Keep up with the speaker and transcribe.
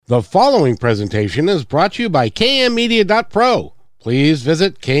The following presentation is brought to you by kmmedia.pro. Please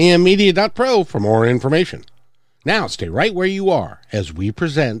visit kmmedia.pro for more information. Now stay right where you are as we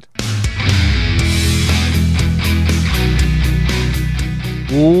present...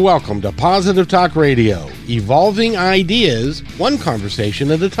 Welcome to Positive Talk Radio, evolving ideas, one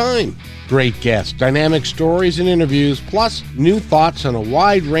conversation at a time. Great guests, dynamic stories and interviews, plus new thoughts on a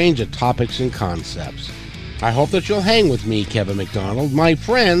wide range of topics and concepts. I hope that you'll hang with me, Kevin McDonald, my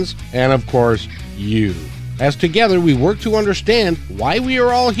friends, and of course, you. As together we work to understand why we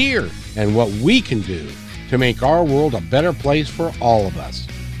are all here and what we can do to make our world a better place for all of us.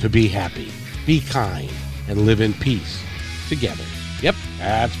 To be happy, be kind, and live in peace together. Yep,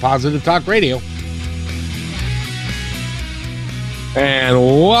 that's Positive Talk Radio. And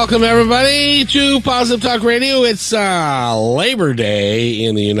welcome, everybody, to Positive Talk Radio. It's Labor Day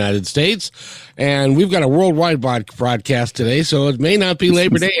in the United States, and we've got a worldwide broadcast today, so it may not be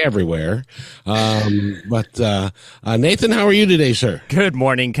Labor Day everywhere. But Nathan, how are you today, sir? Good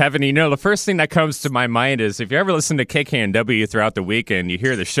morning, Kevin. You know, the first thing that comes to my mind is if you ever listen to KKNW throughout the weekend, you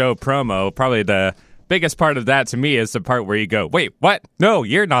hear the show promo, probably the biggest part of that to me is the part where you go, wait, what? No,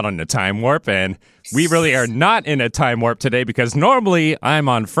 you're not on the time warp. And we really are not in a time warp today because normally I'm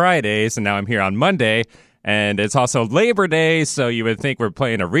on Fridays and now I'm here on Monday. And it's also Labor Day, so you would think we're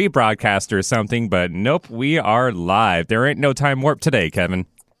playing a rebroadcast or something, but nope, we are live. There ain't no time warp today, Kevin.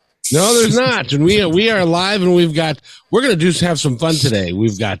 No, there's not. And we are live, and we're going to have some fun today.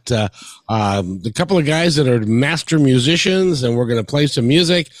 We've got a couple of guys that are master musicians, and we're going to play some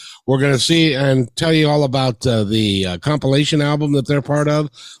music. We're going to see and tell you all about the compilation album that they're part of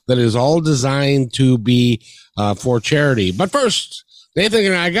that is all designed to be for charity. But first,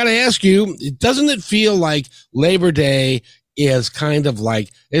 Nathan, I got to ask you, doesn't it feel like Labor Day is kind of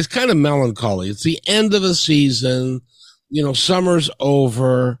melancholy? It's the end of a season. You know, summer's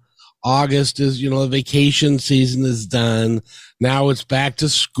over. August is, the vacation season is done. Now it's back to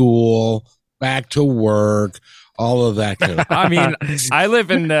school, back to work, all of that kind of I mean, I live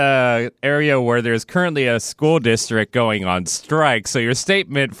in the area where there's currently a school district going on strike. So your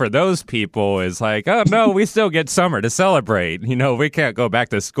statement for those people is like, oh, no, we still get summer to celebrate. We can't go back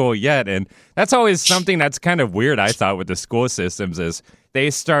to school yet. And that's always something that's kind of weird, I thought, with the school systems is they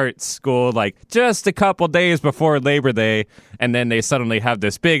start school like just a couple days before Labor Day, and then they suddenly have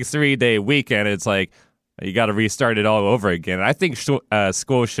this big 3-day weekend. It's like you got to restart it all over again. I think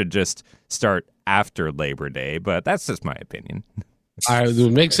school should just start after Labor Day, but that's just my opinion. It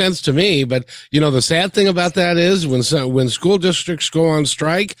would make sense to me, but the sad thing about that is when school districts go on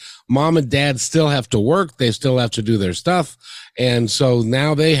strike, mom and dad still have to work. They still have to do their stuff. And so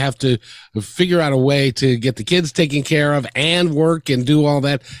now they have to figure out a way to get the kids taken care of and work and do all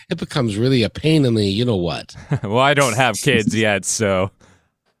that. It becomes really a pain in the you-know-what. Well, I don't have kids yet, so,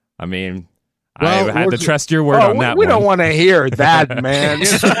 I mean, I had to trust your word on that we one. don't want to hear that, man.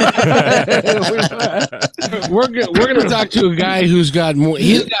 We're going to talk to a guy who's got more.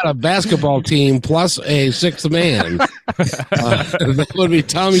 He's got a basketball team plus a sixth man. That would be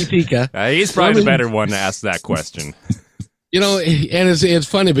Tommy Tika. He's probably the better one to ask that question. And it's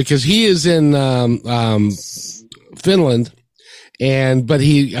funny because he is in Finland, but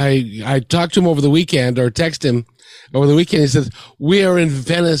I talked to him over the weekend or text him over the weekend. He says, we are in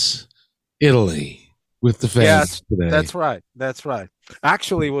Venice, Italy with the fans today. That's right.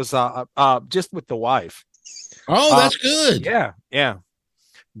 Actually, it was just with the wife. Oh, that's good. Yeah.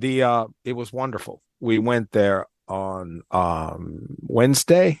 It was wonderful. We went there on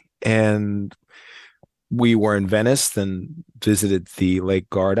Wednesday, and we were in Venice, then visited the Lake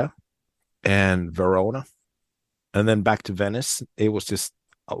Garda and Verona, and then back to Venice. It was just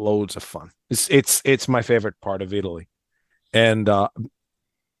loads of fun. It's my favorite part of Italy, and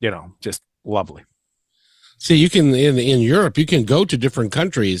just lovely. See, you can in Europe, you can go to different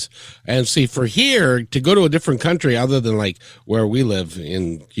countries and see. For here to go to a different country, other than like where we live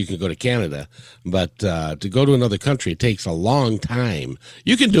you can go to Canada, but to go to another country, it takes a long time.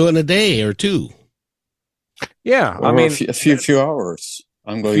 You can do it in a day or two. Yeah, or a few hours.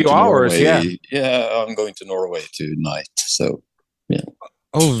 I'm going to Norway. Yeah, I'm going to Norway tonight. So, yeah.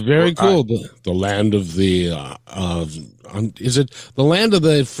 Oh, very cool. The land of the is it the land of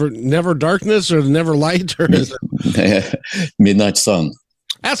the never darkness or the never light, or is it midnight sun?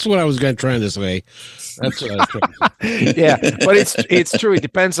 That's what I was trying to say. That's what I was trying to say. Yeah, but it's true. It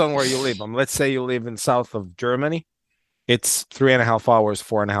depends on where you live. Let's say you live in south of Germany. It's 3.5 hours,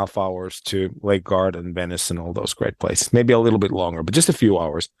 4.5 hours to Lake Garda and Venice and all those great places. Maybe a little bit longer, but just a few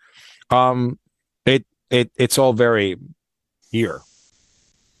hours. It's all very here.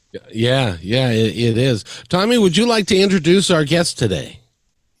 Yeah, it is. Tommy, would you like to introduce our guest today?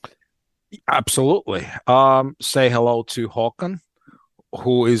 Absolutely. Say hello to Håkan,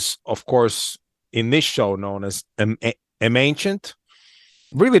 who is, of course, in this show known as M Ancient.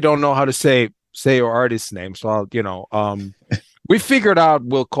 Really don't know how to say your artist's name, so we figured out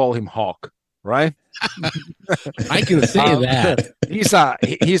we'll call him Hawk, right? I can say that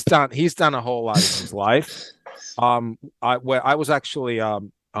he's done a whole lot in his life. I was actually I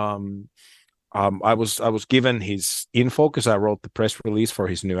was given his info because I wrote the press release for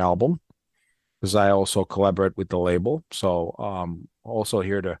his new album, because I also collaborate with the label. So also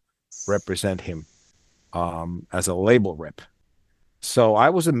here to represent him as a label rep. So I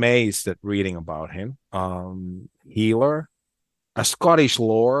was amazed at reading about him. Healer, a Scottish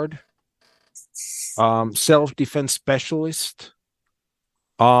lord, self-defense specialist.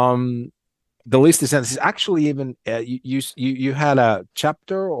 The list is endless. Actually, even you had a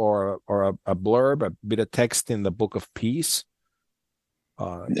chapter or a blurb, a bit of text in the Book of Peace.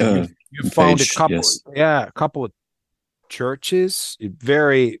 You found a couple, yes. A couple of churches.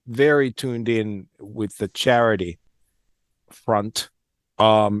 Very, very tuned in with the charity front.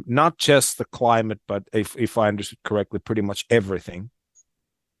 Not just the climate, but if I understood correctly, pretty much everything.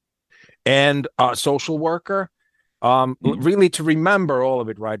 And social worker. Really to remember all of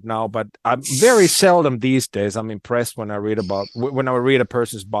it right now, but I'm very seldom these days. I'm impressed when I read a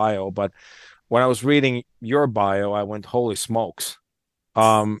person's bio, but when I was reading your bio, I went, holy smokes.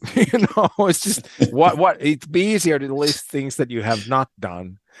 It's just what it'd be easier to list things that you have not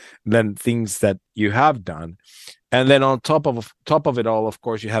done than things that you have done. And then on top of it all, of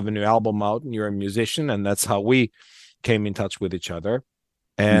course, you have a new album out and you're a musician, and that's how we came in touch with each other.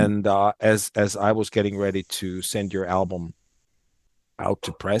 And as I was getting ready to send your album out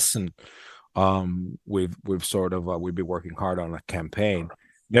to press, and we've been working hard on a campaign.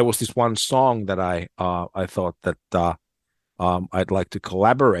 There was this one song that I thought that I'd like to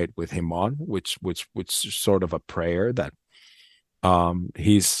collaborate with him on, which is sort of a prayer that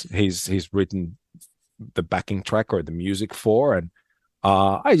he's written the backing track or the music for, and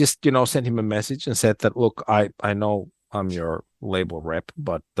I just sent him a message and said that, look, I know I'm your label rep,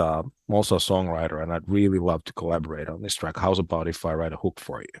 but I'm also a songwriter, and I'd really love to collaborate on this track. How's about if I write a hook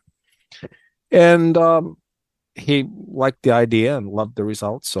for you? And he liked the idea and loved the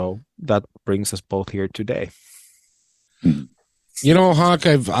results, so that brings us both here today. Hawk,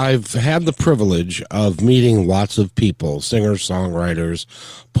 I've had the privilege of meeting lots of people, singers, songwriters,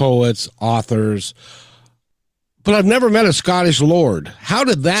 poets, authors, but I've never met a Scottish lord. How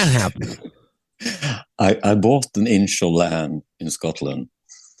did that happen? I bought an inch of land in Scotland,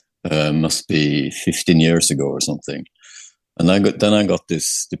 must be 15 years ago or something. And I got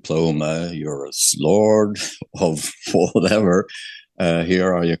this diploma. You're a lord of whatever.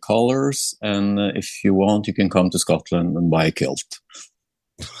 Here are your colors, and if you want, you can come to Scotland and buy a kilt.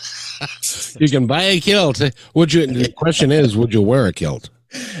 You can buy a kilt. The question is, would you wear a kilt?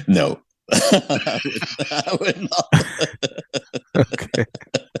 No, I would not. Okay.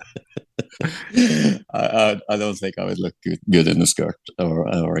 I don't think I would look good in a skirt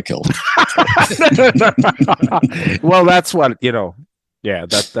or a kilt. Well, that's what Yeah,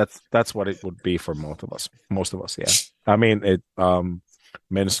 that's what it would be for most of us. Yeah, I mean it.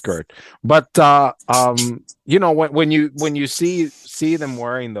 Men's skirt, but when you see them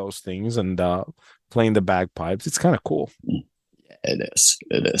wearing those things and playing the bagpipes, it's kind of cool. It is,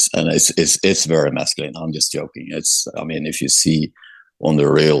 and it's very masculine. I'm just joking. If you see on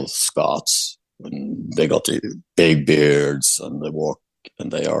the real Scots, when they got the big beards and they walk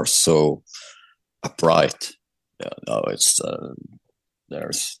and they are so upright. Yeah, no,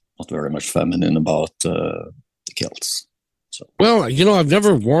 there's not very much feminine about the kilts. So. Well, I've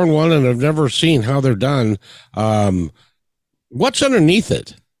never worn one and I've never seen how they're done. What's underneath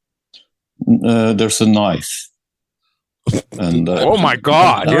it? There's a knife. And oh my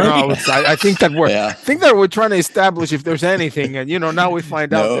God! I think that we're trying to establish if there's anything, and now we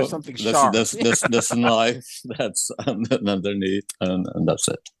find out there's something sharp. There's a knife that's underneath, and that's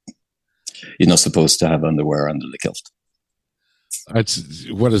it. You're not supposed to have underwear under the kilt.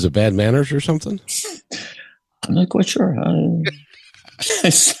 What is it? Bad manners or something? I'm not quite sure. I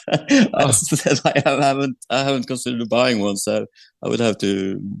said I haven't considered buying one, so I would have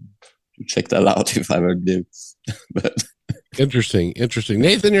to check that out if I ever do. But interesting.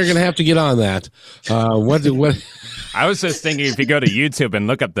 Nathan, you're going to have to get on that. What? I was just thinking, if you go to YouTube and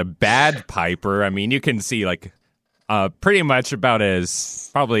look up the Bagpiper, you can see pretty much about as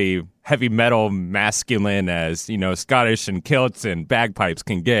probably heavy metal masculine as Scottish and kilts and bagpipes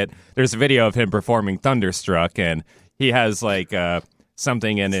can get. There's a video of him performing Thunderstruck, and he has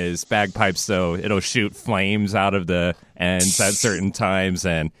something in his bagpipes, so it'll shoot flames out of the ends at certain times,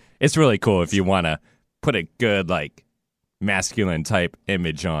 and it's really cool if you want to put a good like masculine type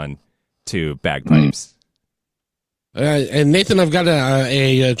image on to bagpipes. And Nathan, I've got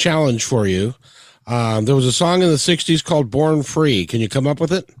a challenge for you. There was a song in the 60s called Born Free. Can you come up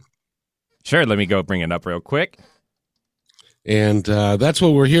with it? Sure, let me go bring it up real quick. And that's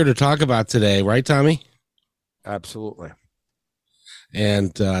what we're here to talk about today, right, Tommy? Absolutely.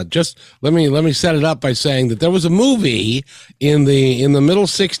 And just let me set it up by saying that there was a movie in the middle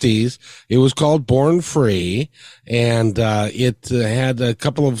 60s. It was called Born Free, and it had a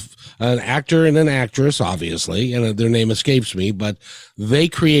couple of an actor and an actress, obviously, and their name escapes me, but they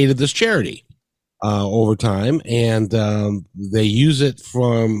created this charity over time, and they use it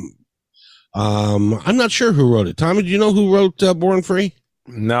from. I'm not sure who wrote it. Tommy, do you know who wrote Born Free?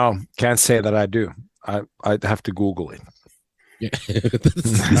 No, can't say that I do. I'd have to Google it. Yeah.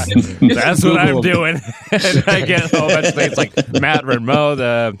 That's what I'm doing. And I get a whole bunch of things like Matt Rameau,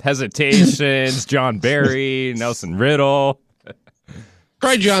 The Hesitations, John Barry, Nelson Riddle.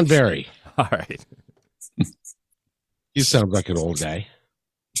 Try John Barry. All right. You sound like an old guy.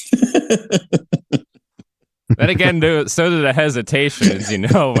 Then again, so do the Hesitations,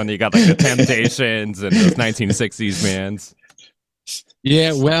 when you got like the Temptations and those 1960s bands.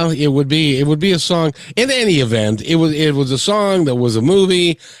 Yeah, well, it would be a song. In any event, it was a song that was a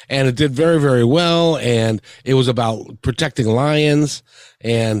movie, and it did very, very well, and it was about protecting lions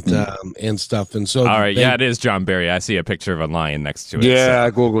and stuff. And so, all right, yeah, it is John Barry. I see a picture of a lion next to it. Yeah, I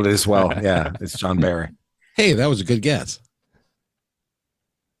Googled it as well. Yeah, it's John Barry. Hey, that was a good guess.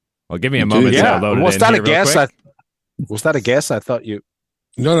 Well, give me a moment to load it in. Was that a guess? Was that a guess? I thought you.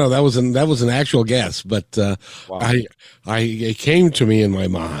 No, that was an actual guess, but Wow. it came to me in my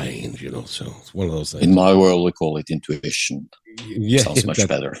mind, so it's one of those things. In my world, we call it intuition. Yeah, sounds much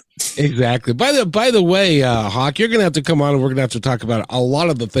better. Exactly. By the way, Hawk, you're going to have to come on, and we're going to have to talk about a lot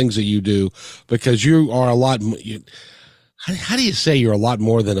of the things that you do, because you are a lot. How do you say you're a lot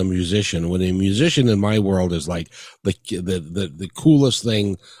more than a musician? When a musician in my world is like the coolest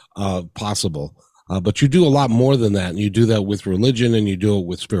thing possible. But you do a lot more than that, and you do that with religion, and you do it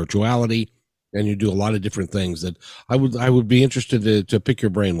with spirituality, and you do a lot of different things that I would be interested to pick your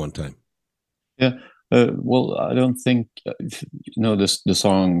brain one time. Yeah. Well, I don't think, the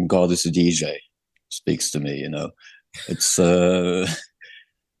song God is a DJ speaks to me, It's,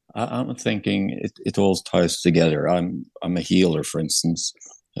 I'm thinking it all ties together. I'm a healer, for instance.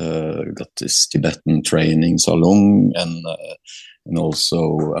 Got this Tibetan training, Salong, and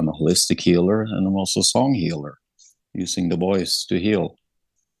also I'm a holistic healer, and I'm also a song healer, using the voice to heal.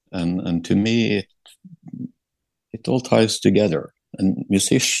 And to me, it all ties together. And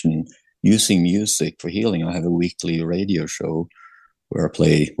musician, using music for healing. I have a weekly radio show where I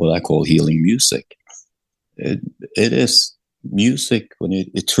play what I call healing music. It is music when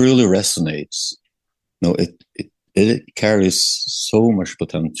it truly resonates. It carries so much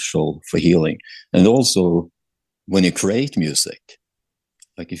potential for healing. And also, when you create music,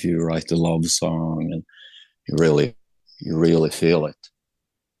 like if you write a love song and you really feel it,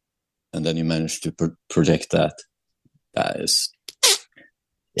 and then you manage to project that is,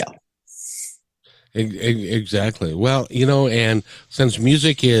 yeah. Exactly. Well, and since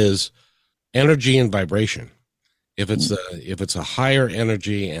music is energy and vibration, if it's a higher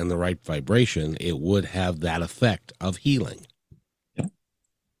energy and the right vibration, it would have that effect of healing. Yeah.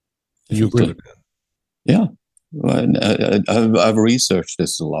 You agree with that? Yeah. I've researched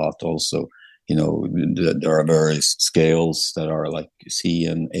this a lot also. There are various scales that are like C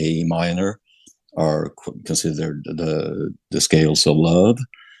and A minor are considered the scales of love,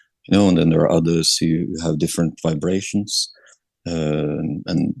 and then there are others who have different vibrations. And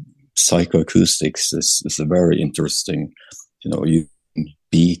psychoacoustics is a very interesting, you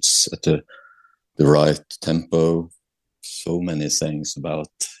beats at the right tempo. So many things about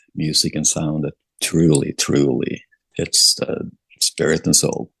music and sound that truly hits the spirit and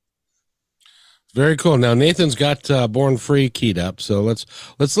soul. Very cool. Now Nathan's got Born Free keyed up, so let's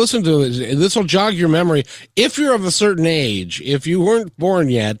listen to this. This will jog your memory if you're of a certain age. If you weren't born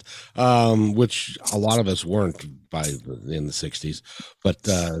yet, which a lot of us weren't in the 60s, but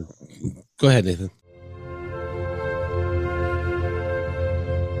go ahead, Nathan.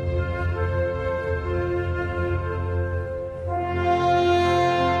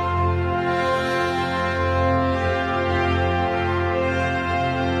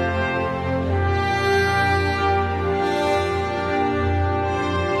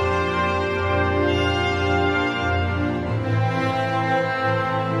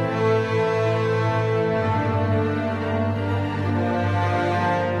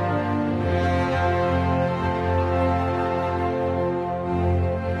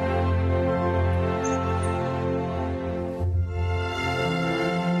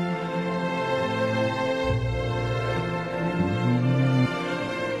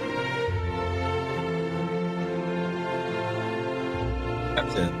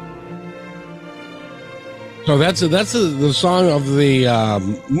 That's it. So that's the song of the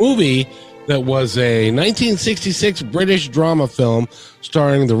movie that was a 1966 British drama film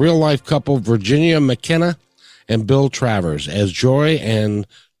starring the real-life couple Virginia McKenna and Bill Travers as Joy and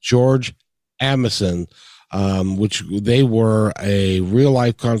George Amison, which they were a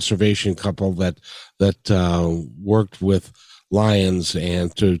real-life conservation couple that worked with lions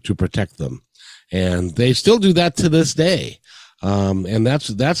and to protect them, and they still do that to this day. And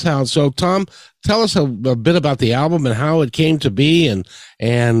that's how. So, Tom, tell us a bit about the album and how it came to be, and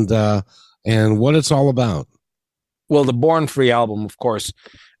what it's all about. Well, the Born Free album, of course,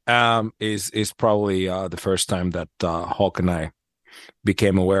 is probably the first time that Hulk and I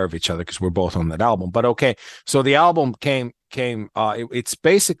became aware of each other, because we're both on that album. But okay, so the album came. It's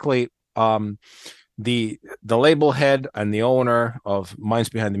basically the label head and the owner of Minds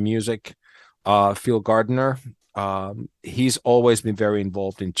Behind the Music, Phil Gardner. He's always been very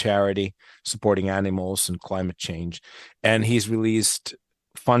involved in charity, supporting animals and climate change, and he's released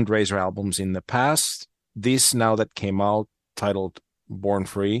fundraiser albums in the past. This now that came out, titled Born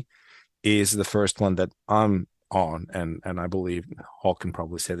Free, is the first one that I'm on, and I believe Hawk can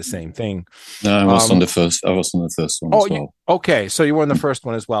probably say the same thing. No, I was on the first one as well. Okay, so you were on the first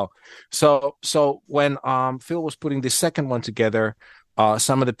one as well. So when Phil was putting the second one together,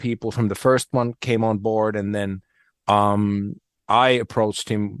 some of the people from the first one came on board, and then I approached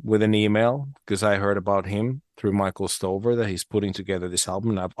him with an email because I heard about him through Michael Stover, that he's putting together this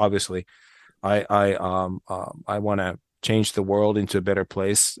album. And obviously, I want to change the world into a better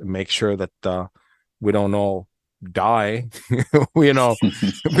place and make sure that we don't all die,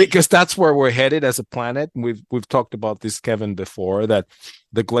 because that's where we're headed as a planet. We've talked about this, Kevin, before, that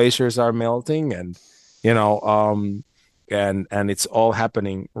the glaciers are melting, and and it's all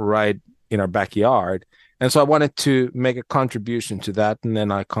happening right in our backyard. And so I wanted to make a contribution to that. And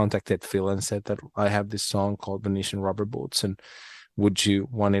then I contacted Phil and said that I have this song called Venetian Rubber Boots, and would you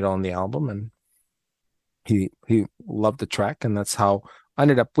want it on the album? And he loved the track, and that's how I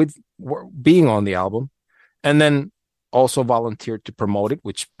ended up with being on the album. And then also volunteered to promote it,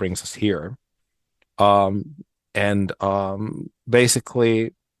 which brings us here.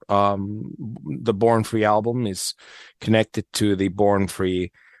 Basically, the Born Free album is connected to the Born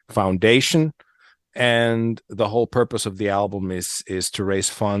Free Foundation, and the whole purpose of the album is to raise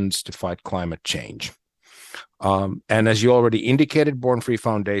funds to fight climate change. And as you already indicated, Born Free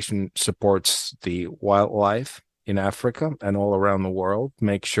Foundation supports the wildlife in Africa and all around the world,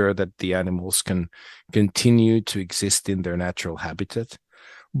 make sure that the animals can continue to exist in their natural habitat,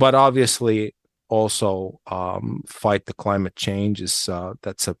 but obviously also fight the climate change.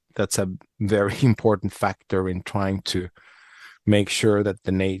 That's a very important factor in trying to make sure that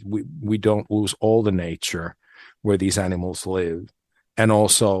we don't lose all the nature where these animals live. And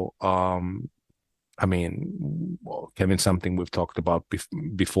also, Kevin, something we've talked about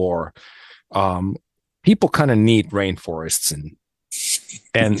before, people kind of need rainforests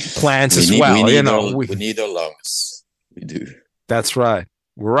and plants as well. We need our lungs. We do. That's right.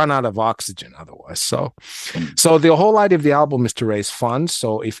 We run out of oxygen otherwise. So the whole idea of the album is to raise funds.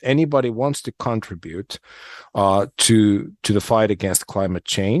 So if anybody wants to contribute to the fight against climate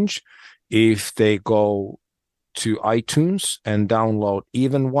change, if they go to iTunes and download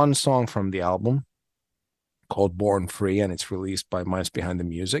even one song from the album called Born Free, and it's released by Minds Behind the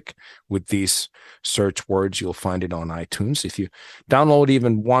Music, with these search words, you'll find it on iTunes. If you download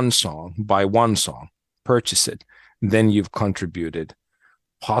even one song, buy one song, purchase it, then you've contributed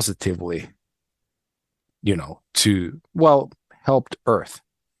positively, to, helped Earth,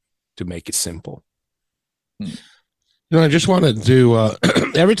 to make it simple. I just wanted to,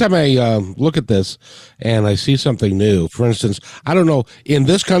 every time I look at this and I see something new, for instance, I don't know, in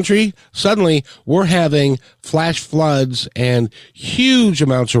this country, suddenly we're having flash floods and huge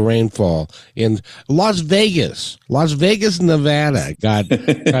amounts of rainfall. In Las Vegas, Nevada got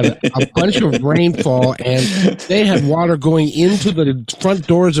a bunch of rainfall, and they had water going into the front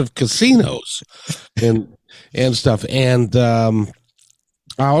doors of casinos and stuff. And I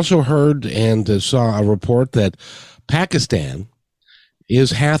also heard and saw a report that Pakistan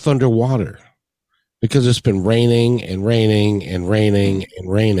is half underwater because it's been raining and raining and raining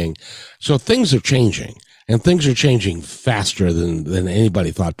and raining. So things are changing, and things are changing faster than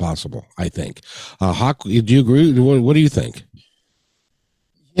anybody thought possible, I think. Hawk, do you agree? What do you think?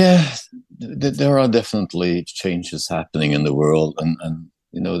 Yeah, there are definitely changes happening in the world, and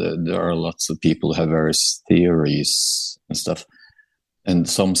there are lots of people who have various theories and stuff. And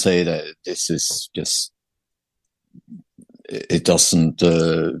some say that this is just, it doesn't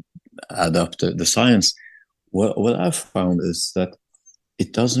add up to the science. What I've found is that it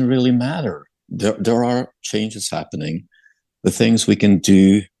doesn't really matter. There are changes happening. The things we can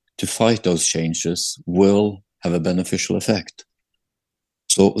do to fight those changes will have a beneficial effect.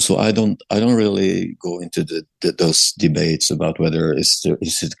 So I don't really go into those debates about whether is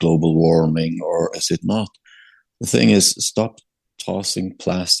it global warming or is it not. The thing is, stop tossing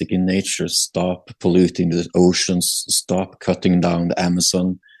plastic in nature, stop polluting the oceans, stop cutting down the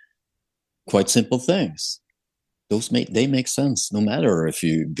Amazon. Quite simple things. They make sense, no matter if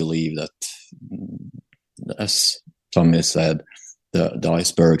you believe that, as Tommy said, the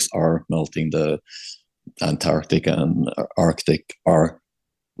icebergs are melting, the Antarctic and Arctic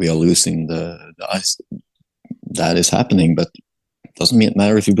we are losing the ice. That is happening, but it doesn't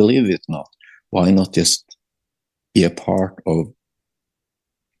matter if you believe it or not. Why not just be a part of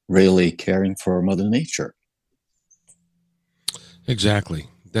really caring for Mother Nature? Exactly.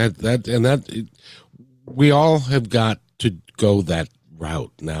 That we all have got to go that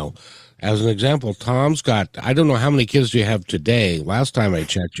route now. As an example, Tom's got, I don't know how many kids do you have today. Last time I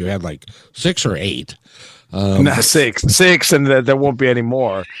checked, you had like 6 or 8. Six, and there won't be any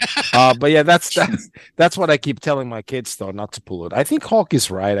more. But yeah, that's what I keep telling my kids, though, not to pollute. I think Hawk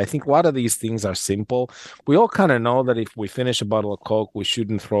is right. I think a lot of these things are simple. We all kind of know that if we finish a bottle of Coke, we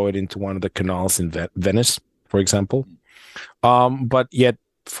shouldn't throw it into one of the canals in Venice, for example. But yet,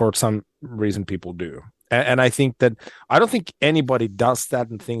 for some reason, people do. And I think that I don't think anybody does that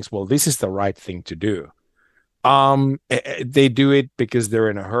and thinks, well, this is the right thing to do. They do it because they're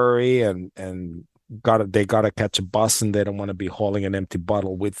in a hurry and they gotta catch a bus and they don't want to be hauling an empty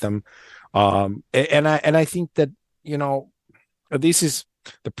bottle with them. And I think that, this is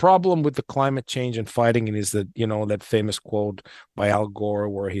the problem with the climate change and fighting it, is that, that famous quote by Al Gore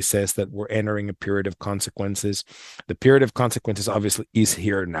where he says that we're entering a period of consequences. The period of consequences obviously is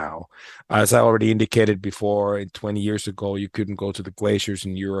here now. As I already indicated before, 20 years ago, you couldn't go to the glaciers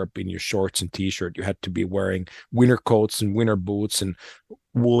in Europe in your shorts and t-shirt. You had to be wearing winter coats and winter boots and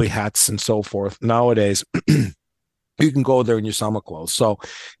woolly hats and so forth. Nowadays, you can go there in your summer clothes. So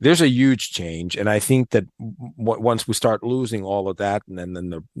there's a huge change. And I think that once we start losing all of that, and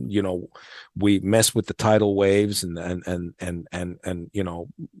then we mess with the tidal waves and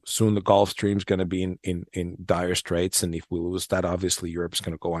soon the Gulf Stream's going to be in dire straits. And if we lose that, obviously Europe's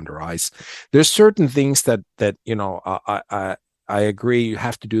going to go under ice. There's certain things that I agree, you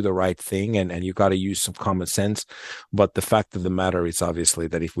have to do the right thing and you got to use some common sense. But the fact of the matter is obviously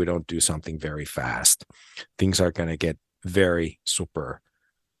that if we don't do something very fast, things are going to get very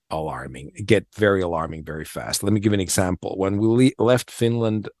alarming very fast. Let me give an example. When we left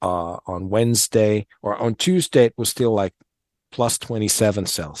Finland on Wednesday or on Tuesday, it was still like plus 27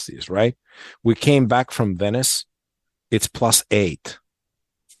 Celsius, right? We came back from Venice, it's plus 8.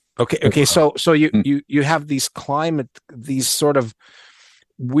 Okay. So you have these sort of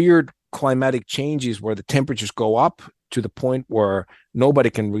weird climatic changes where the temperatures go up to the point where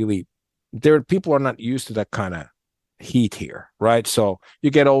nobody can really. People are not used to that kind of heat here, right? So you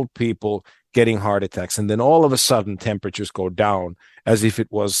get old people getting heart attacks, and then all of a sudden temperatures go down as if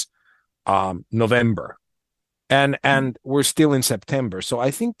it was November, and we're still in September. So I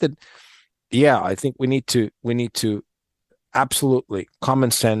think that, I think we need to. Absolutely.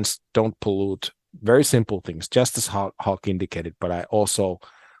 Common sense, don't pollute. Very simple things, just as Hawk indicated. But I also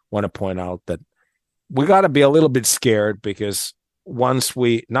want to point out that we got to be a little bit scared because it's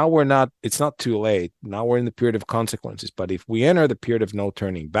not too late. Now we're in the period of consequences. But if we enter the period of no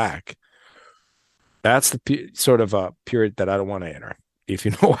turning back, that's the sort of a period that I don't want to enter, if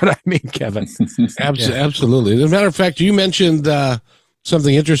you know what I mean, Kevin. Absolutely. As a matter of fact, you mentioned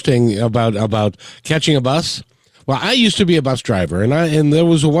something interesting about catching a bus. Well, I used to be a bus driver, and there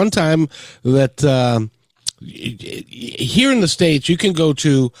was one time that here in the States, you can go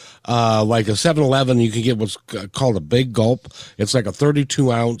to like a 7-Eleven. You can get what's called a Big Gulp. It's like a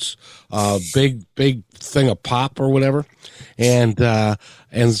 32-ounce big thing of pop or whatever. And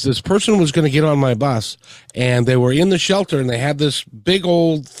this person was going to get on my bus, and they were in the shelter, and they had this big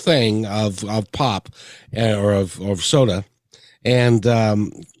old thing of pop or of soda, and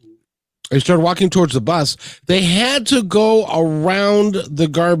I started walking towards the bus. They had to go around the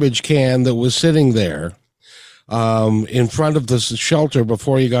garbage can that was sitting there in front of the shelter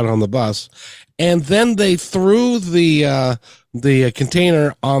before you got on the bus. And then they threw the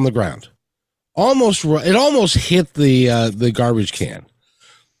container on the ground. It almost hit the garbage can.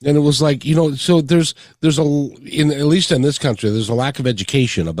 And it was like, so at least in this country, there's a lack of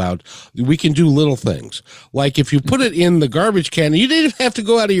education about we can do little things. Like if you put it in the garbage can, you didn't have to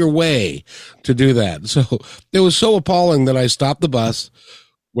go out of your way to do that. So it was so appalling that I stopped the bus,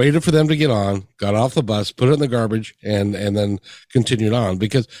 waited for them to get on, got off the bus, put it in the garbage, and then continued on.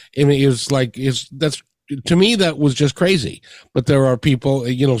 Because I mean, that's to me that was just crazy. But there are people,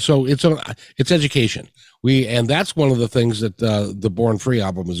 so it's education. And that's one of the things that the Born Free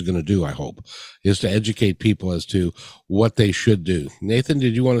album is going to do, I hope, is to educate people as to what they should do. Nathan,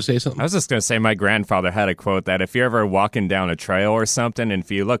 did you want to say something? I was just going to say my grandfather had a quote that if you're ever walking down a trail or something, and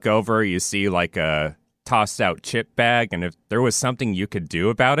if you look over, you see like a tossed out chip bag, and if there was something you could do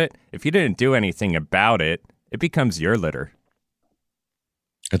about it, if you didn't do anything about it, it becomes your litter.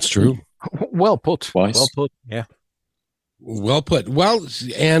 That's true. Well put. Twice. Well put. Yeah. Well put. Well,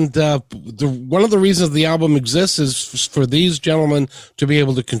 and one of the reasons the album exists is for these gentlemen to be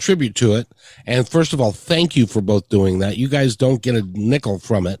able to contribute to it. And first of all, thank you for both doing that. You guys don't get a nickel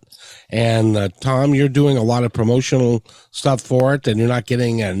from it. And Tom, you're doing a lot of promotional stuff for it, and you're not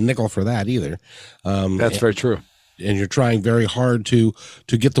getting a nickel for that either. That's very true. And you're trying very hard to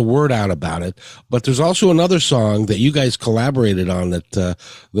get the word out about it. But there's also another song that you guys collaborated on that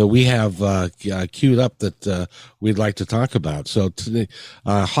we have queued up that we'd like to talk about. So,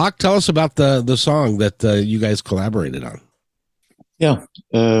 Hawk, tell us about the song that you guys collaborated on. Yeah,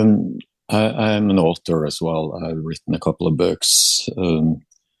 I'm an author as well. I've written a couple of books.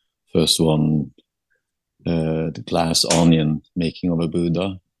 First one, The Glass Onion, Making of a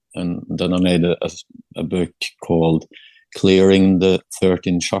Buddha. And then I made a book called Clearing the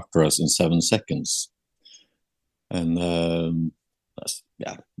 13 Chakras in 7 Seconds. And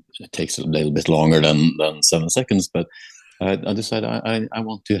it takes a little bit longer than 7 seconds, but I decided I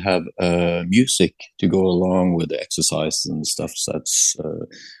want to have music to go along with the exercise and stuff that's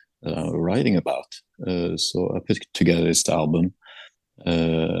writing about. So I put together this album,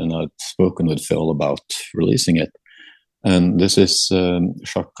 and I've spoken with Phil about releasing it. And this is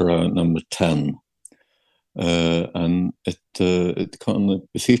chakra number 10, and it kind of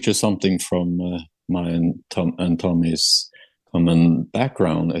features something from my and Tommy's common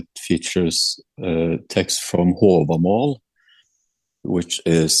background. It features text from Havamal, which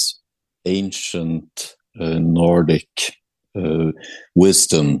is ancient Nordic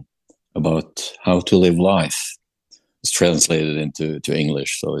wisdom about how to live life. It's translated into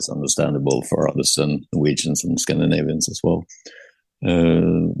English, so it's understandable for others and Norwegians and Scandinavians as well.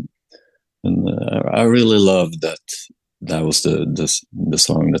 And I really love that. That was the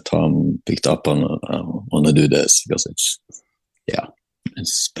song that Tom picked up on. I want to do this because it's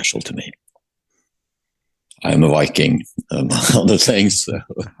special to me. I'm a Viking, other things. So.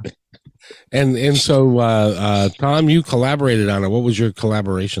 And so, Tom, you collaborated on it. What was your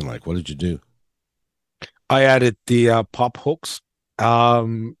collaboration like? What did you do? I added the pop hooks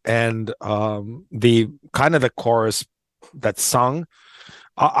and the kind of the chorus that sung.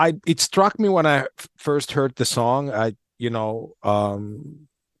 It struck me when I first heard the song.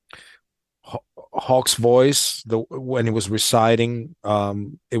 Hawk's voice when he was reciting,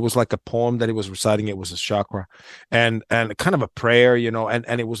 it was like a poem that he was reciting. It was a chakra, and kind of a prayer,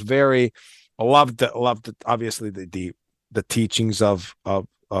 and it was very. I loved obviously the teachings of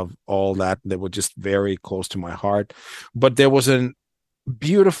all that. They were just very close to my heart, but there was a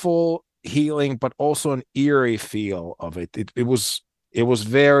beautiful healing, but also an eerie feel of it. It was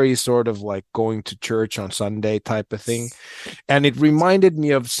very sort of like going to church on Sunday type of thing. And it reminded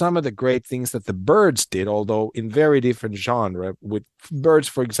me of some of the great things that the Byrds did, although in very different genre. With Byrds,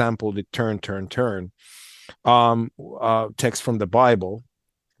 for example, the turn, text from the Bible.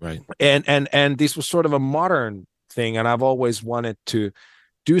 Right. And this was sort of a modern thing. And I've always wanted to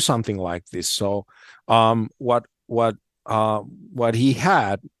do something like this. So what he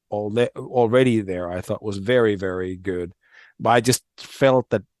had already there, I thought was very, very good. But I just felt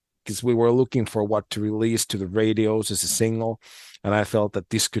that because we were looking for what to release to the radios as a single, and I felt that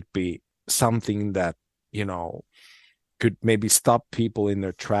this could be something that, could maybe stop people in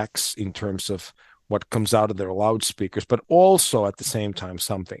their tracks in terms of what comes out of their loudspeakers, but also at the same time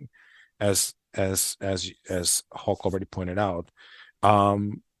something, as Hawk already pointed out,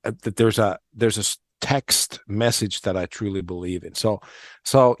 that there's a text message that I truly believe in. So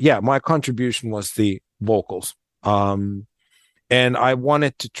yeah, my contribution was the vocals. And I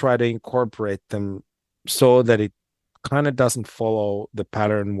wanted to try to incorporate them so that it kind of doesn't follow the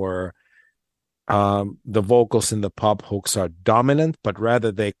pattern where the vocals in the pop hooks are dominant, but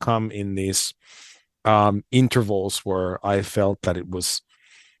rather they come in these intervals where I felt that it was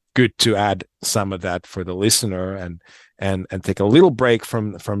good to add some of that for the listener and take a little break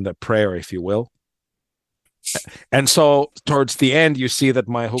from the prayer, if you will. And so towards the end, you see that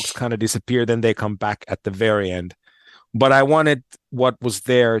my hooks kind of disappear, then they come back at the very end. But I wanted what was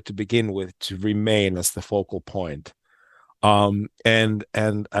there to begin with to remain as the focal point. And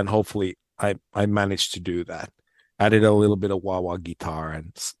hopefully I managed to do that. Added a little bit of wah-wah guitar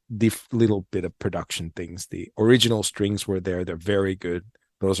and little bit of production things. The original strings were there. They're very good.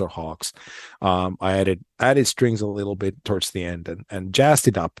 Those are Hawks. I added strings a little bit towards the end and jazzed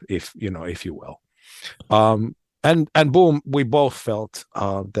it up, if you will. And boom, we both felt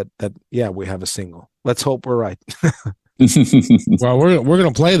that we have a single. Let's hope we're right. Well, we're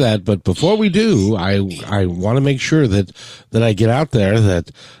going to play that, but before we do, I want to make sure that I get out there that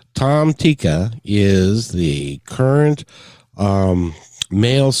Tom Teka is the current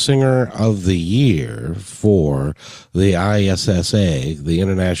male singer of the year for the ISSA, the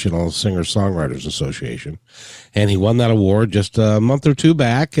International Singer-Songwriters Association, and he won that award just a month or two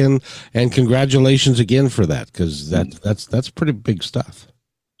back, and congratulations again for that, because that's pretty big stuff.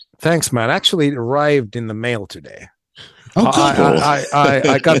 Thanks, man. Actually, it arrived in the mail today. Oh, cool.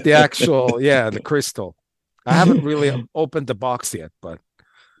 I got the actual, the crystal. I haven't really opened the box yet, but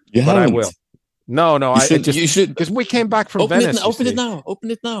I will. No, you should, because we came back from Venice. Open it now.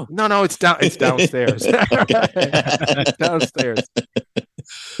 No, it's downstairs. It's downstairs.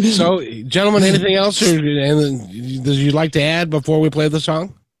 So, gentlemen, anything else, or does you like to add before we play the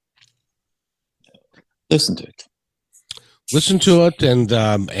song? Listen to it and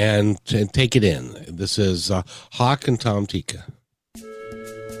take it in. This is Hawk and Tom Teka.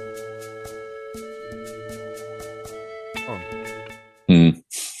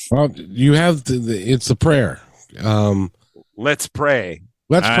 Well, you have it's the prayer. Let's pray.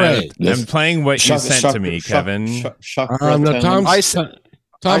 Let's pray. I'm playing what you sent to me, Kevin. Tom, I sent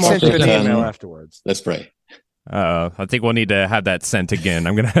you an email afterwards. Let's pray. I think we'll need to have that sent again.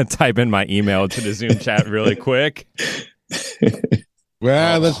 I'm going to type in my email to the Zoom chat really quick.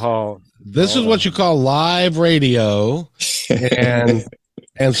 Well, this is what you call live radio, and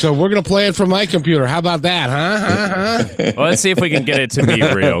so we're going to play it from my computer. How about that, huh? Well, let's see if we can get it to me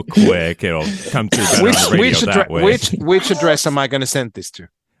real quick. It'll come through better on the radio that way. Which address am I going to send this to?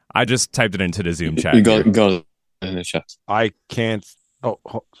 I just typed it into the Zoom chat. You got it in the chat. I can't. Oh,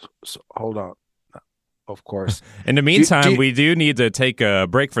 hold on. Of course. In the meantime, we do need to take a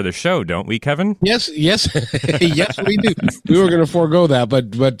break for the show, don't we, Kevin? Yes, yes, we do. We were going to forego that,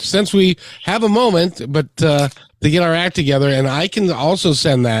 but since we have a moment, to get our act together, and I can also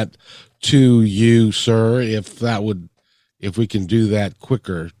send that to you, sir, if we can do that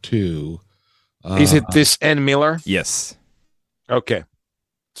quicker too. Is it this N. Miller? Yes. Okay.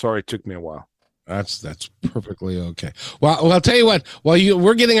 Sorry, it took me a while. That's perfectly okay. Well, I'll tell you what.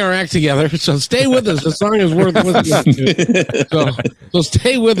 We're getting our act together, so stay with us. The song is worth listening to. So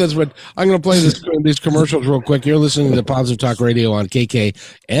stay with us. But I'm going to play these commercials real quick. You're listening to Positive Talk Radio on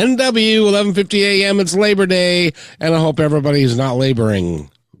KKNW 1150 AM. It's Labor Day, and I hope everybody's not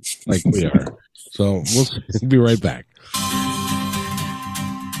laboring like we are. So we'll be right back.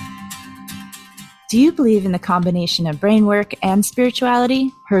 Do you believe in the combination of brain work and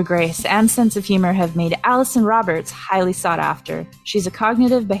spirituality? Her grace and sense of humor have made Allison Roberts highly sought after. She's a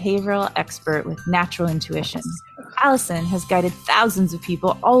cognitive behavioral expert with natural intuition. Allison has guided thousands of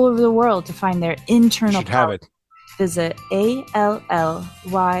people all over the world to find their internal power. Visit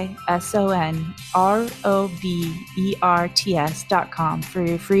ALLYSONROBERTS.com for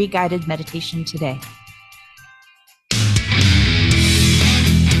your free guided meditation today.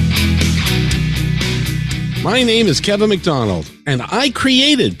 My name is Kevin McDonald, and I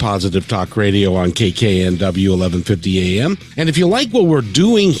created Positive Talk Radio on KKNW 1150 AM. And if you like what we're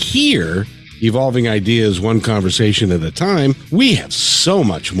doing here, evolving ideas one conversation at a time, we have so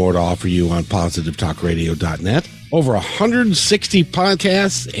much more to offer you on positivetalkradio.net. Over 160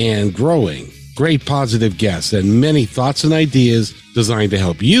 podcasts and growing. Great positive guests and many thoughts and ideas designed to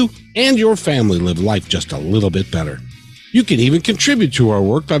help you and your family live life just a little bit better. You can even contribute to our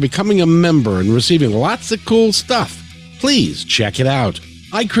work by becoming a member and receiving lots of cool stuff. Please check it out.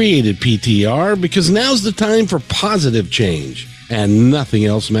 I created PTR because now's the time for positive change, and nothing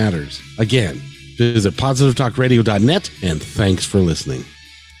else matters. Again, visit positivetalkradio.net, and thanks for listening.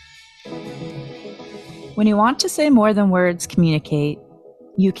 When you want to say more than words communicate,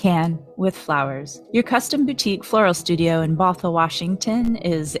 you can with flowers. Your custom boutique floral studio in Bothell, Washington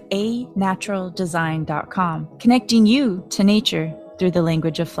is anaturaldesign.com, connecting you to nature through the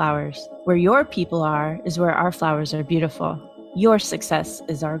language of flowers. Where your people are is where our flowers are beautiful. Your success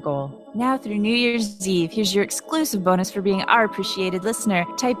is our goal. Now through New Year's Eve, here's your exclusive bonus for being our appreciated listener.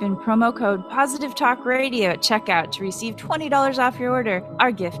 Type in promo code Positive Talk Radio at checkout to receive $20 off your order.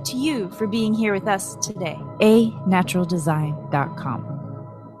 Our gift to you for being here with us today. anaturaldesign.com.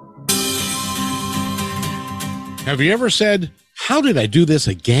 Have you ever said, "How did I do this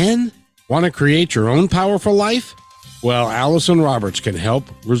again?" Want to create your own powerful life? Well, Allison Roberts can help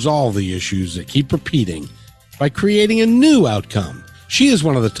resolve the issues that keep repeating by creating a new outcome. She is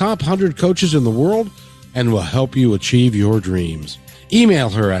one of the top 100 coaches in the world and will help you achieve your dreams. Email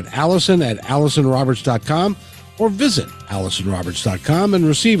her at allison@allisonroberts.com or visit allisonroberts.com and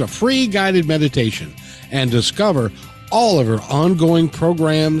receive a free guided meditation and discover all of her ongoing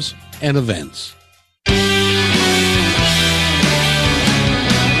programs and events.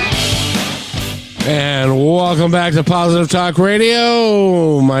 And welcome back to Positive Talk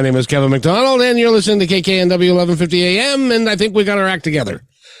Radio. My name is Kevin McDonald, and you're listening to KKNW 1150 AM, and I think we got our act together.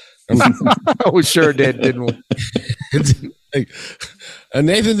 We sure did, didn't we?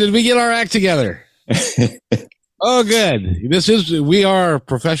 Nathan, did we get our act together? Oh, good. We are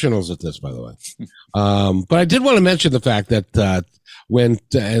professionals at this, by the way. But I did want to mention the fact that that near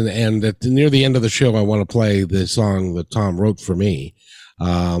the end of the show, I want to play the song that Tom wrote for me.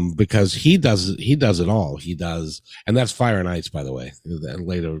 Because he does it all. He does, and that's Fire and Ice, by the way,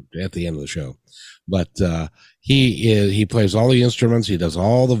 later at the end of the show. But, he plays all the instruments. He does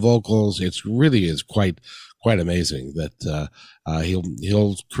all the vocals. It's really is quite amazing that,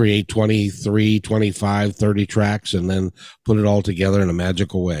 he'll create 23, 25, 30 tracks and then put it all together in a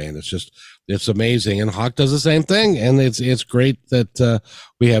magical way. And it's amazing. And Hawk does the same thing. And it's great that,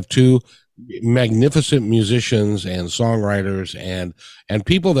 we have two magnificent musicians and songwriters and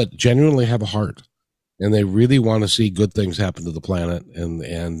people that genuinely have a heart, and they really want to see good things happen to the planet and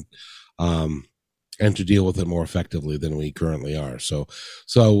to deal with it more effectively than we currently are. So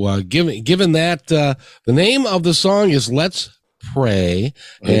given that, the name of the song is Let's Pray.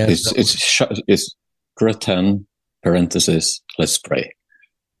 And it's Cretan parenthesis Let's Pray.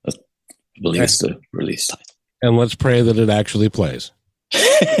 I believe it's the release time. And let's pray that it actually plays.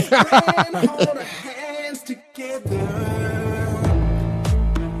 Hold our hands together.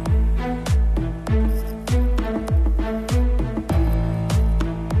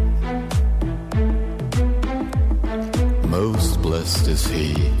 Most blessed is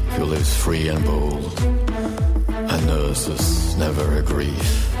he who lives free and bold, and nurses never a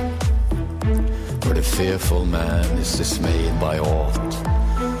grief. For the fearful man is dismayed by aught,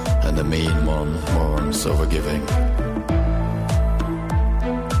 and the mean one mourns over giving.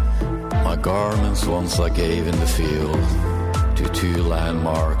 My garments once I gave in the field to two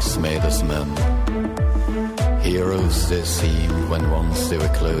landmarks made as men. Heroes they seemed when once they were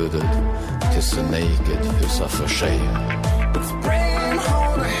clothed, 'tis the naked who suffer shame. Let's pray and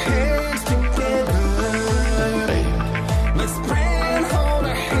hold our hands together. Babe, Let's pray and hold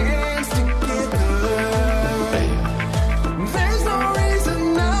our hands together. babe, There's no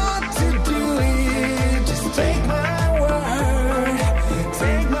reason not to do it. Just take my word.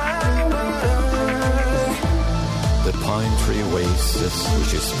 Take my word. the pine tree wastes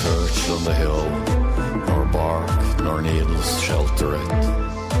which is perched on the hill, nor bark nor needles shelter it.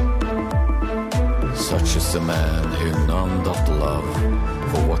 Such is the man whom none doth love,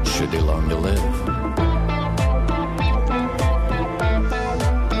 for what should he longer live?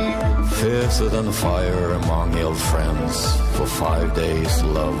 Fiercer than fire among ill friends, for 5 days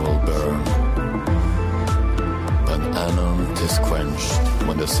love will burn. But anon 'tis quenched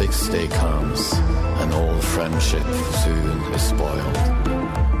when the 6th day comes, and all friendship soon is spoiled.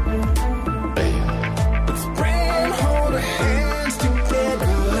 Babe, Let's pray and hold our hands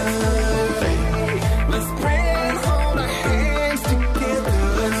together. babe, Let's pray and hold our hands together.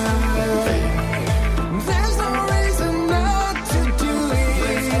 babe, There's no reason not to do it.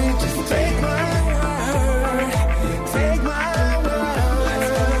 Just take my word. Take my word.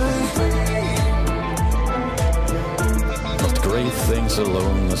 not great things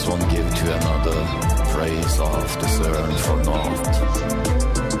alone must one give to another, praise oft is earned for naught.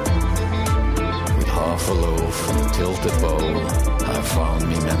 With half a loaf and tilted bowl, I've found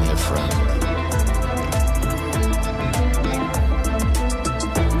me many a friend.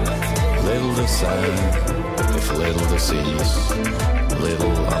 Little the sand, if little the seas,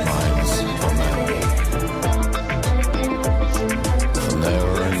 little our minds for men. For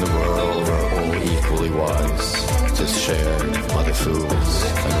never in the world are all equally wise, 'tis shared by the fools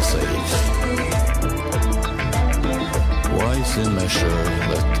and the sage. Wise in measure,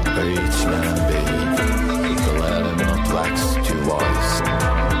 let each man be, but let him not wax too wise.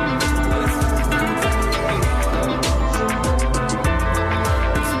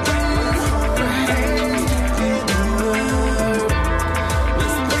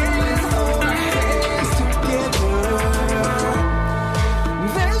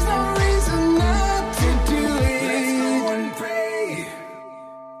 There's no reason not to do it.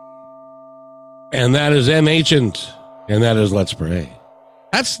 And that is M. Ancient, and that is Let's Pray.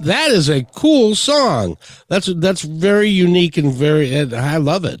 That is a cool song. That's very unique and I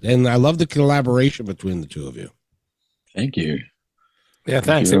love it, and I love the collaboration between the two of you. Thank you. Yeah,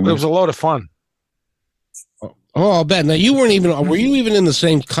 thanks. you It very was a lot of fun. Oh, I'll bet. Now were you even in the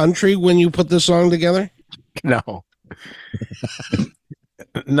same country when you put this song together? No.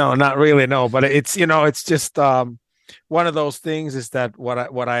 No, not really. No, but it's it's just one of those things is that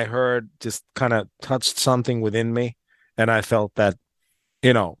what I heard just kind of touched something within me, and I felt that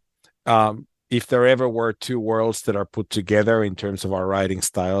you know, if there ever were two worlds that are put together in terms of our writing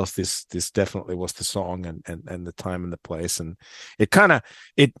styles, this definitely was the song and the time and the place. And it kind of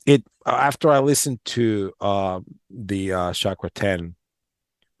it after I listened to the Chakra 10,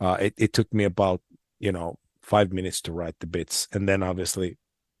 it took me about 5 minutes to write the bits, and then obviously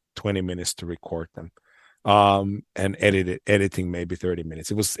 20 minutes to record them. And editing maybe 30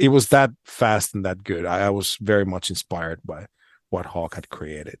 minutes. It was that fast and that good. I was very much inspired by what Hawk had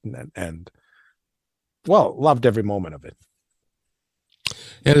created, and well, loved every moment of it.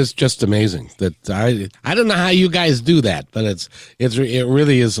 It is just amazing that I don't know how you guys do that, but it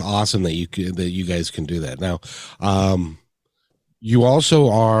really is awesome that you guys can do that. Now, you also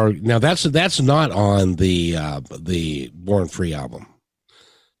are now that's not on the Born Free album,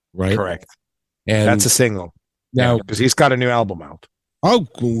 right? Correct. And that's a single now because he's got a new album out. Oh,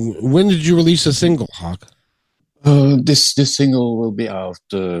 when did you release a single, Hawk? This single will be out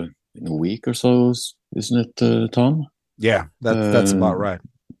in a week or so, isn't it, Tom? Yeah, that's about right.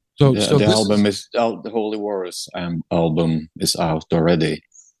 So the album is out. The Holy Wars album is out already,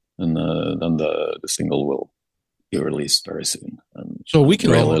 and then the single will be released very soon. And so we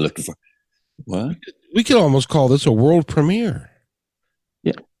can really look for what we can almost call this a world premiere.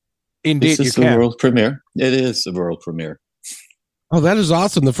 Yeah, indeed, this is a world premiere. It is a world premiere. Oh, that is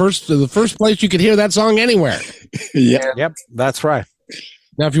awesome! The first place you could hear that song anywhere. Yeah. Yep, that's right.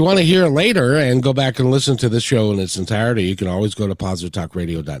 Now, if you want to hear it later and go back and listen to this show in its entirety, you can always go to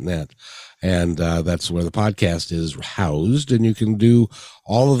positivetalkradio.net. And that's where the podcast is housed, and you can do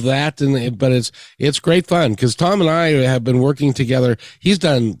all of that. But it's great fun because Tom and I have been working together. He's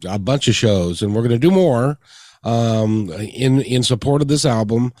done a bunch of shows, and we're going to do more in support of this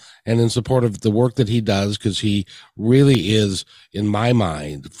album and in support of the work that he does, because he really is, in my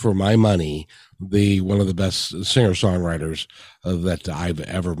mind, for my money, one of the best singer-songwriters that I've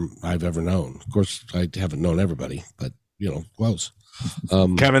ever known. Of course, I haven't known everybody, but close.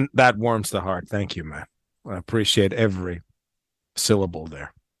 Kevin, that warms the heart. Thank you, man. I appreciate every syllable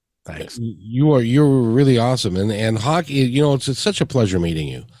there. Thanks. You're really awesome, and Hawk, it's such a pleasure meeting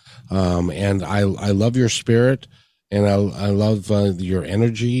you. And I love your spirit, and I love your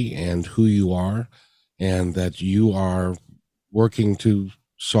energy and who you are, and that you are working to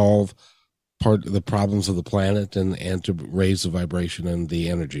solve part of the problems of the planet and to raise the vibration and the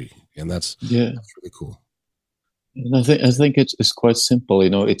energy, and that's really cool. And I think it's quite simple.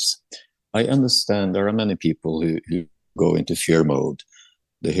 I understand there are many people who go into fear mode.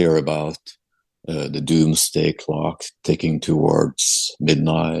 They hear about the doomsday clock ticking towards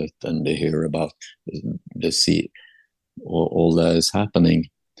midnight, and they hear about they see all that is happening,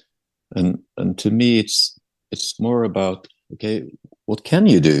 and to me it's more about, okay, what can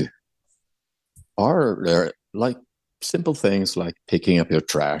you do? Are there like simple things like picking up your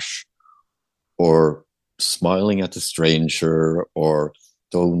trash, or smiling at a stranger, or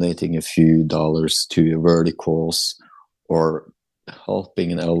donating a few dollars to a worthy cause, or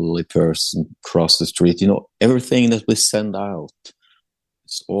helping an elderly person cross the street? Everything that we send out,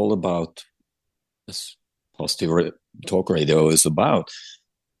 it's all about, as Positive Talk Radio is about,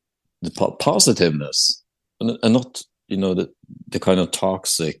 the positiveness, and not the kind of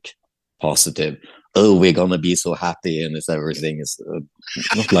toxic positive. Oh, we're gonna be so happy, and everything is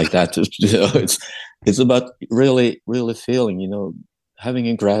not like that. It's about really feeling, having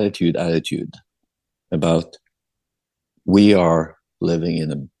a gratitude attitude about, we are living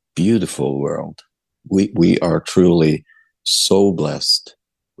in a beautiful world. We are truly so blessed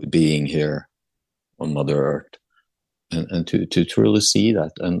with being here on Mother Earth, and to truly see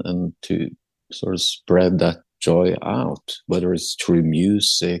that and to sort of spread that joy out, whether it's through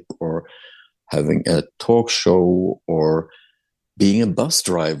music or having a talk show or being a bus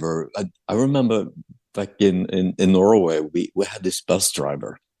driver. I remember back in Norway, we had this bus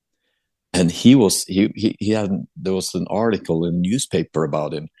driver. And he had, there was an article in a newspaper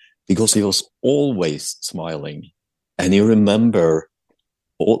about him because he was always smiling, and he remembered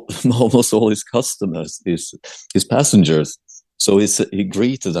almost all his customers, his passengers. So he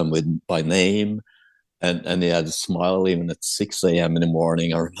greeted them by name, And he had a smile even at 6 a.m. in the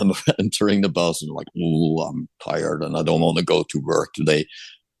morning. I remember entering the bus and like, oh, I'm tired and I don't want to go to work today.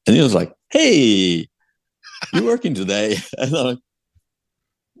 And he was like, hey, you working today? And I'm like,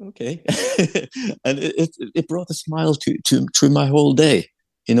 okay. And it brought a smile to my whole day.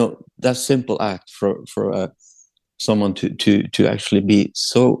 You know, that simple act for someone to actually be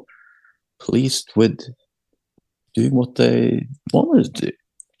so pleased with doing what they wanted to do.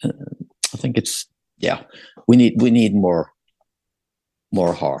 I think it's, yeah, we need more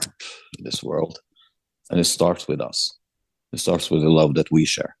heart in this world, and it starts with us. It starts with the love that we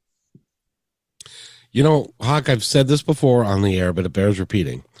share. You know, Hawk, I've said this before on the air, but it bears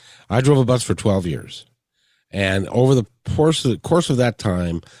repeating. I drove a bus for 12 years, and over the course of that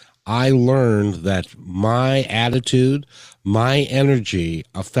time, I learned that my attitude, my energy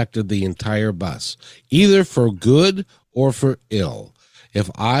affected the entire bus, either for good or for ill. If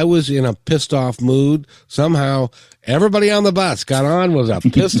I was in a pissed off mood, somehow everybody on the bus got on was a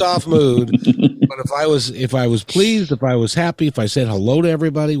pissed off mood. But if I was pleased, if I was happy, if I said hello to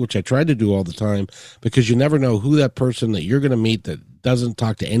everybody, which I tried to do all the time, because you never know who that person that you're going to meet that doesn't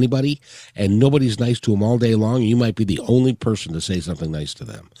talk to anybody and nobody's nice to them all day long, you might be the only person to say something nice to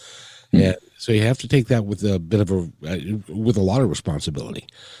them. And so you have to take that with a bit of with a lot of responsibility.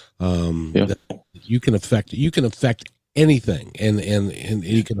 That you can affect anything, and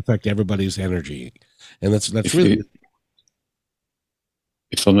you can affect everybody's energy, and that's really.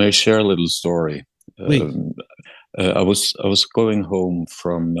 If I may share a little story, I was going home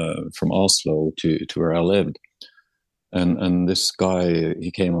from Oslo to where I lived, and this guy, he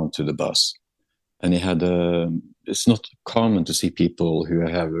came onto the bus, and he had it's not common to see people who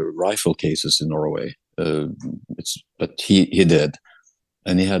have rifle cases in Norway. But he did,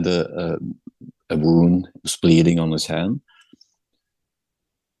 and he had a wound, was bleeding on his hand,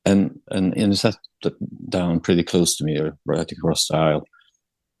 and he sat down pretty close to me, right across the aisle,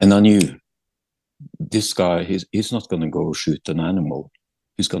 and I knew this guy, he's not going to go shoot an animal.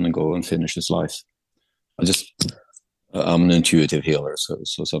 He's going to go and finish his life. I'm an intuitive healer, so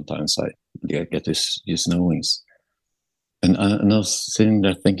sometimes I get these knowings. And I was sitting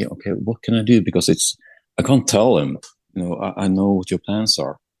there thinking, okay, what can I do? Because I can't tell him, you know, I know what your plans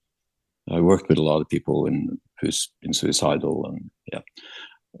are. I worked with a lot of people who's been suicidal, and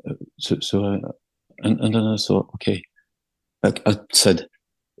and then I thought, okay, I said,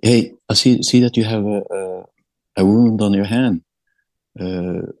 hey, I see that you have a wound on your hand.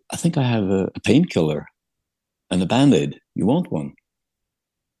 I think I have a painkiller and a Band-Aid. You want one?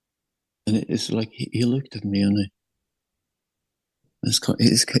 And it's like he looked at me, and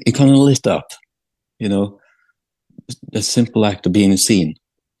it kind of lit up, you know, the simple act of being seen.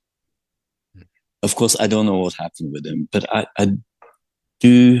 Of course, I don't know what happened with him, but I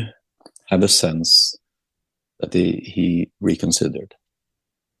do have a sense that he reconsidered.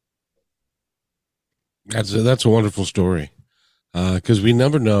 That's a wonderful story, because we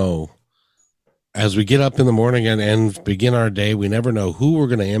never know. As we get up in the morning and begin our day, we never know who we're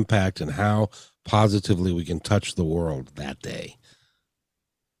going to impact and how positively we can touch the world that day.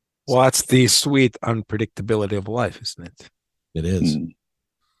 Well, that's the sweet unpredictability of life, isn't it? It is.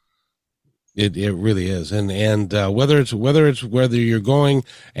 It really is. And whether you're going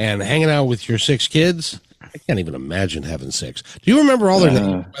and hanging out with your 6 kids, I can't even imagine having 6. Do you remember all their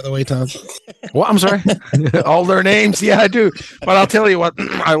names, by the way, Tom? Well, I'm sorry. All their names. Yeah, I do. But I'll tell you what,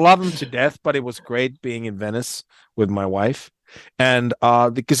 I love them to death, but it was great being in Venice with my wife. And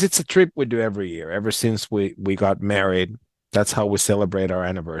because it's a trip we do every year, ever since we got married. That's how we celebrate our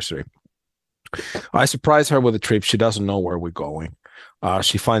anniversary. I surprise her with a trip. She doesn't know where we're going.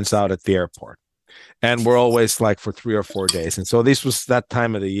 She finds out at the airport. And we're always like for 3 or 4 days. And so this was that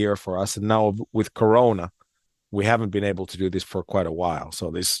time of the year for us. And now with Corona, we haven't been able to do this for quite a while. So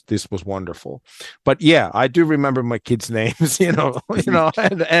this was wonderful. But yeah, I do remember my kids' names, and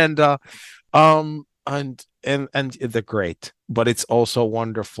they're great. But it's also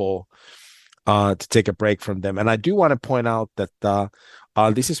wonderful to take a break from them. And I do want to point out that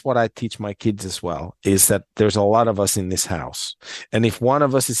this is what I teach my kids as well, is that there's a lot of us in this house. And if one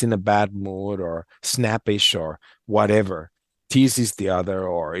of us is in a bad mood or snappish or whatever, teases the other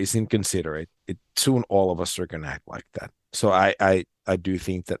or is inconsiderate, soon all of us are going to act like that. So I do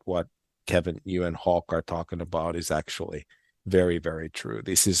think that what Kevin, you and Hawk are talking about is actually very, very true.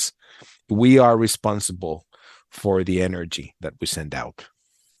 We are responsible for the energy that we send out.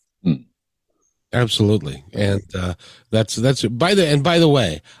 Absolutely. And that's by the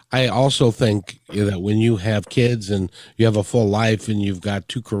way, I also think that when you have kids and you have a full life and you've got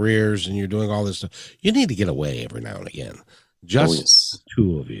 2 careers and you're doing all this stuff, you need to get away every now and again. just yes.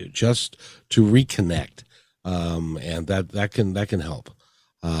 two of you, just to reconnect, and that can help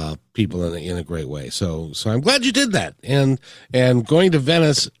people in a great way. So I'm glad you did that, and going to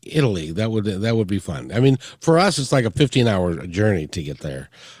Venice, Italy, that would be fun. I mean, for us, it's like a 15-hour journey to get there.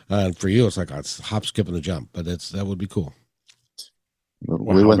 For you, it's like a hop, skip, and a jump. But that would be cool.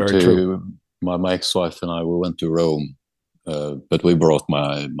 We went very to true. my ex-wife and I. We went to Rome, but we brought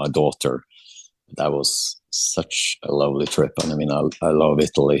my daughter. That was such a lovely trip, and I mean, I love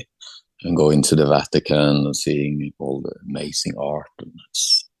Italy, and going to the Vatican and seeing all the amazing art, and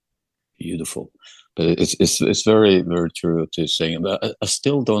it's beautiful. But it's very, very true to saying. But I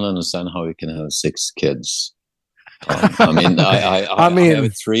still don't understand how you can have 6 kids. I mean, I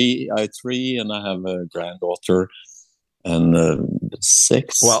have three. I have 3, and I have a granddaughter, and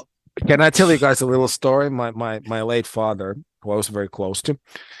 6. Well, can I tell you guys a little story? My late father, who I was very close to,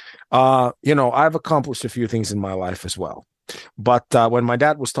 I've accomplished a few things in my life as well. But when my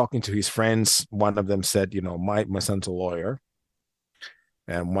dad was talking to his friends, one of them said, my son's a lawyer,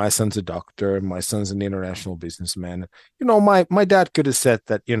 and my son's a doctor, and my son's an international businessman. My dad could have said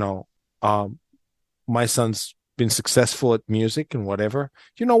that, my son's been successful at music and whatever.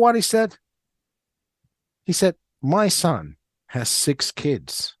 You know what he said? He said, my son has 6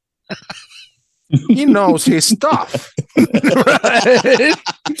 kids. He knows his stuff. Right?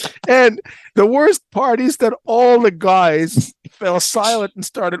 And the worst part is that all the guys fell silent and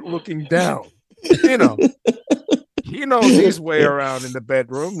started looking down. He knows his way around in the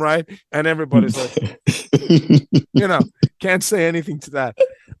bedroom, right? And everybody's like, can't say anything to that.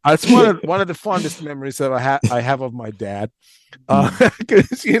 It's one of the fondest memories that I have of my dad.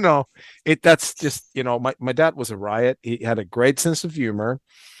 Because that's just my dad was a riot. He had a great sense of humor.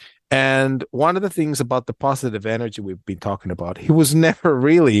 And one of the things about the positive energy we've been talking about, he was never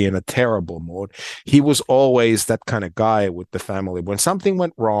really in a terrible mood. He was always that kind of guy with the family. When something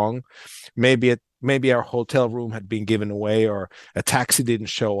went wrong, maybe our hotel room had been given away or a taxi didn't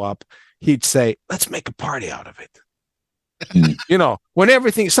show up, he'd say, let's make a party out of it.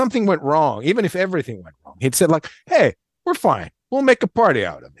 When something went wrong, even if everything went wrong, he'd say like, hey, we're fine. We'll make a party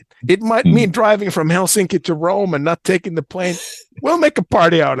out of it. It might mean driving from Helsinki to Rome and not taking the plane. We'll make a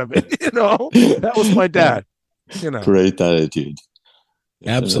party out of it. That was my dad. Great attitude.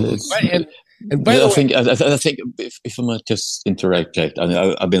 Absolutely. And by the way, I think if I might just interject,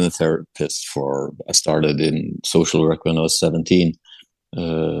 I've been a therapist I started in social work when I was 17.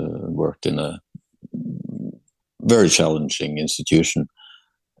 Worked in a very challenging institution,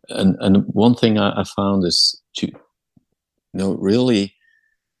 and one thing I found is to really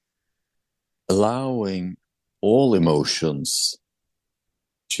allowing all emotions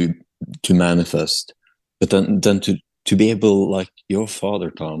to manifest, but then to be able, like your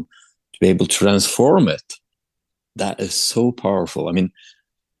father, Tom, to be able to transform it. That is so powerful. I mean,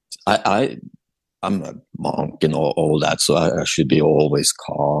 I'm a monk and all that, so I should be always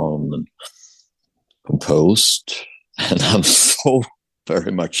calm and composed, and I'm so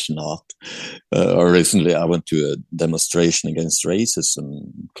very much not. Recently, I went to a demonstration against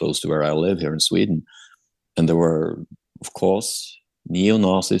racism close to where I live here in Sweden, and there were, of course,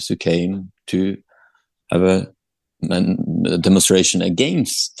 neo-Nazis who came to have a demonstration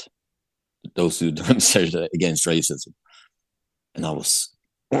against those who demonstrated against racism, and I was.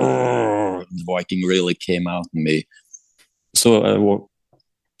 The Viking really came out in me. So I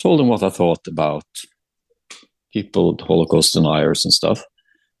told them what I thought about people, Holocaust deniers and stuff.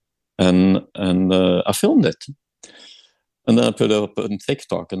 And I filmed it. And then I put it up on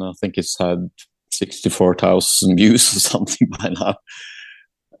TikTok, and I think it's had 64,000 views or something by now.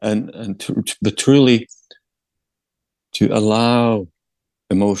 But truly to allow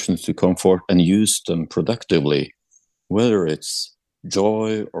emotions to come forth and use them productively, whether it's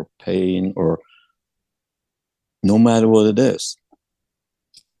joy or pain or no matter what it is,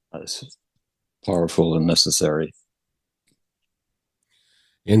 it's powerful and necessary.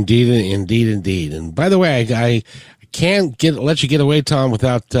 Indeed. And by the way, I can't let you get away, Tom,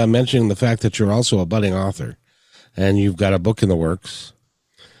 without mentioning the fact that you're also a budding author, and you've got a book in the works.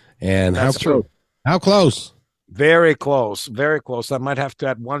 And That's true. How close? Very close. Very close. I might have to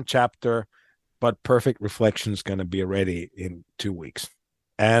add one chapter, but Perfect Reflection is going to be ready in 2 weeks.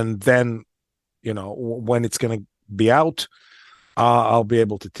 And then, when it's going to be out, I'll be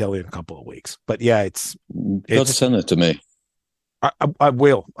able to tell you in a couple of weeks. But yeah, it's send it to me. I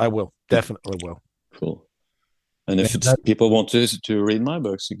will. Definitely will. Cool. And if people want to read my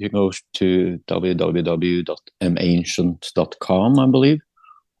books, you can go to www.mancient.com, I believe.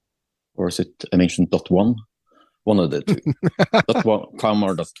 Or is it mancient.1? One of the two. .com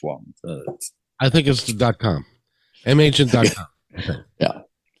or .1. I think it's .com. magent.com. Yeah.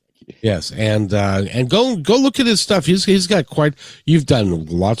 Yes, and go look at his stuff. He's got quite. You've done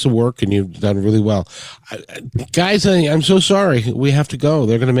lots of work, and you've done really well, guys. I'm so sorry. We have to go.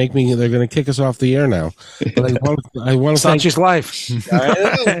 They're going to They're going to kick us off the air now. But I want to thank Such is life.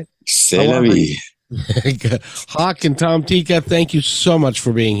 C'est la vie. Hawk and Tom Tika, thank you so much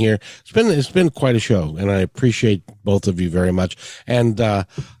for being here. It's been quite a show, and I appreciate both of you very much. And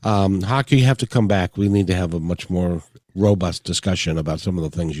Hawk, you have to come back. We need to have a much more robust discussion about some of the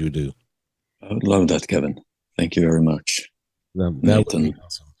things you do. I would love that, Kevin. Thank you very much. That would Nathan. be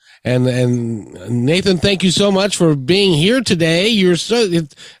awesome. And Nathan, thank you so much for being here today. You're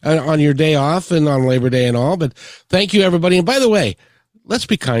on your day off and on Labor Day and all, but thank you, everybody. And by the way, let's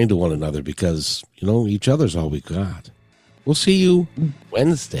be kind to one another because, each other's all we got. We'll see you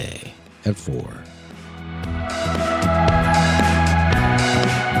Wednesday at 4.